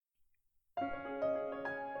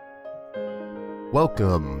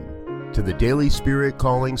Welcome to the Daily Spirit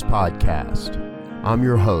Callings podcast. I'm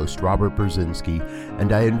your host, Robert Brzezinski,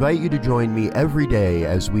 and I invite you to join me every day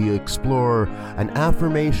as we explore an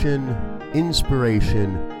affirmation,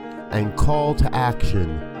 inspiration, and call to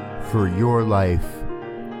action for your life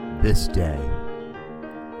this day.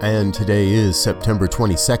 And today is September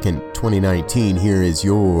 22nd, 2019. Here is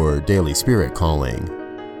your Daily Spirit Calling.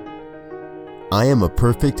 I am a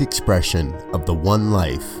perfect expression of the one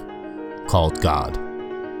life called God.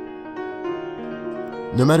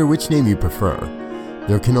 No matter which name you prefer,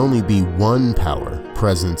 there can only be one power,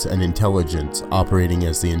 presence, and intelligence operating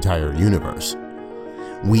as the entire universe.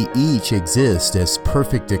 We each exist as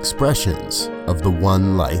perfect expressions of the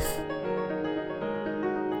one life.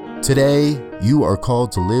 Today, you are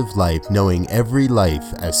called to live life knowing every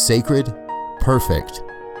life as sacred, perfect,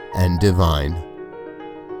 and divine.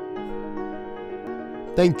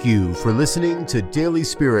 Thank you for listening to Daily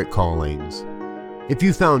Spirit Callings. If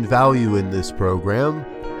you found value in this program,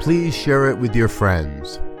 please share it with your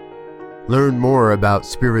friends. Learn more about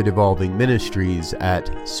Spirit Evolving Ministries at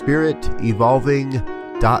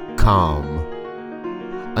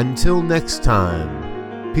spiritevolving.com. Until next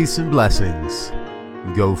time, peace and blessings.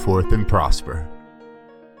 Go forth and prosper.